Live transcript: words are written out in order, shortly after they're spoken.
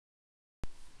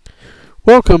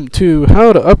Welcome to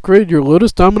how to upgrade your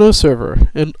Lotus Domino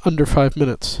server in under 5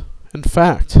 minutes. In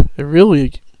fact, it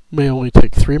really may only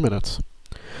take 3 minutes.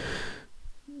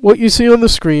 What you see on the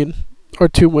screen are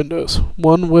two windows,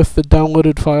 one with the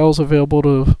downloaded files available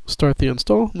to start the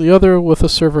install, and the other with a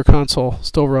server console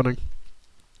still running.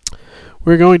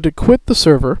 We're going to quit the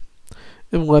server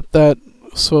and let that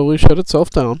slowly shut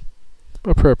itself down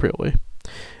appropriately.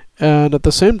 And at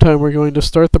the same time, we're going to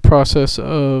start the process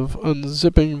of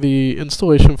unzipping the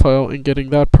installation file and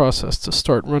getting that process to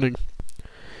start running.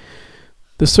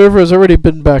 The server has already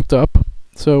been backed up,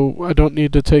 so I don't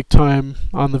need to take time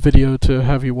on the video to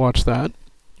have you watch that.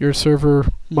 Your server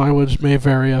mileage may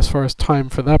vary as far as time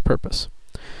for that purpose.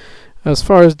 As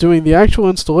far as doing the actual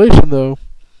installation though,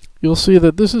 you'll see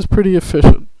that this is pretty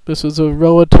efficient. This is a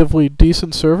relatively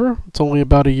decent server. It's only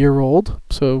about a year old,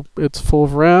 so it's full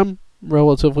of RAM,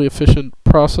 relatively efficient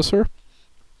processor,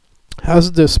 has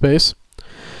disk space.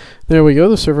 There we go,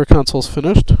 the server console's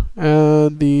finished,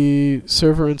 and the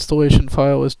server installation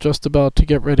file is just about to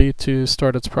get ready to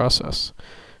start its process.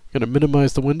 I'm going to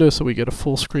minimize the window so we get a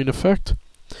full screen effect.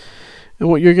 And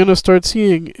what you're going to start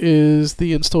seeing is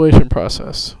the installation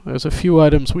process. There's a few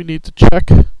items we need to check,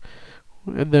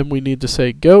 and then we need to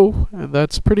say go, and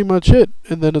that's pretty much it,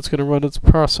 and then it's going to run its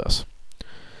process.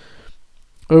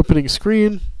 Opening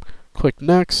screen. Click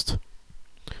Next,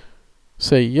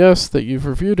 say yes that you've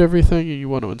reviewed everything and you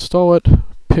want to install it,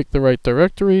 pick the right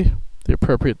directory, the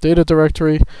appropriate data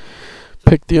directory,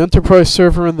 pick the enterprise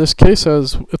server in this case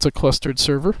as it's a clustered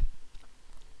server,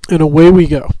 and away we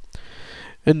go.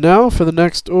 And now for the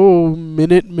next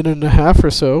minute and a half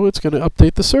or so, it's going to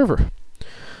update the server.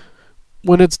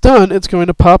 When it's done, it's going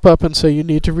to pop up and say you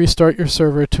need to restart your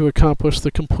server to accomplish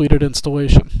the completed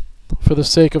installation. For the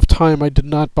sake of time, I did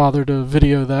not bother to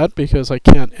video that because I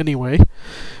can't anyway.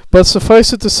 But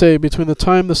suffice it to say, between the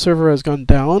time the server has gone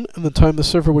down and the time the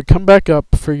server would come back up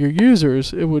for your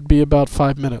users, it would be about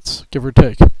 5 minutes, give or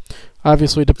take.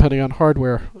 Obviously depending on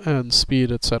hardware and speed,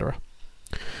 etc.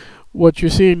 What you're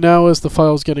seeing now is the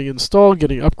files getting installed,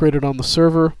 getting upgraded on the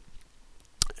server,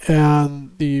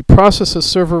 and the process the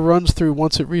server runs through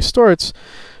once it restarts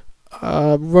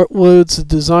loads the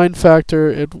design factor,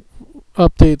 it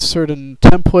updates certain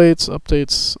templates,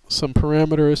 updates some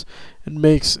parameters, and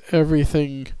makes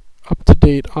everything up to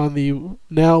date on the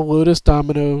now Lotus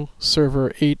Domino server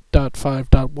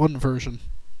 8.5.1 version.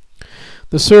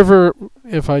 The server,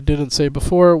 if I didn't say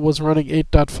before, was running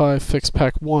 8.5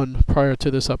 Fixpack 1 prior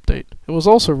to this update. It was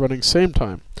also running same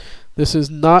time. This is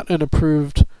not an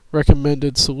approved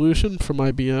recommended solution from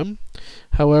IBM.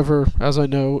 However, as I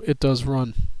know, it does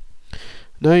run.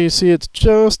 Now you see it's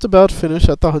just about finished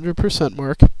at the 100%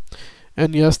 mark.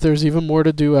 And yes, there's even more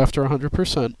to do after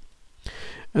 100%.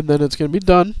 And then it's going to be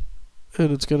done.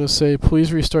 And it's going to say,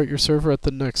 please restart your server at the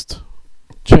next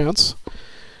chance.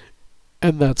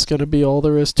 And that's going to be all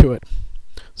there is to it.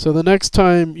 So the next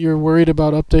time you're worried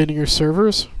about updating your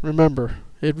servers, remember,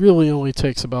 it really only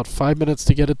takes about 5 minutes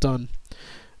to get it done.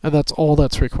 And that's all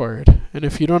that's required. And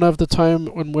if you don't have the time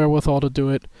and wherewithal to do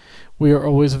it, we are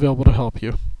always available to help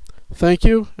you. Thank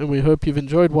you, and we hope you've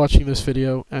enjoyed watching this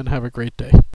video, and have a great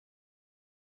day.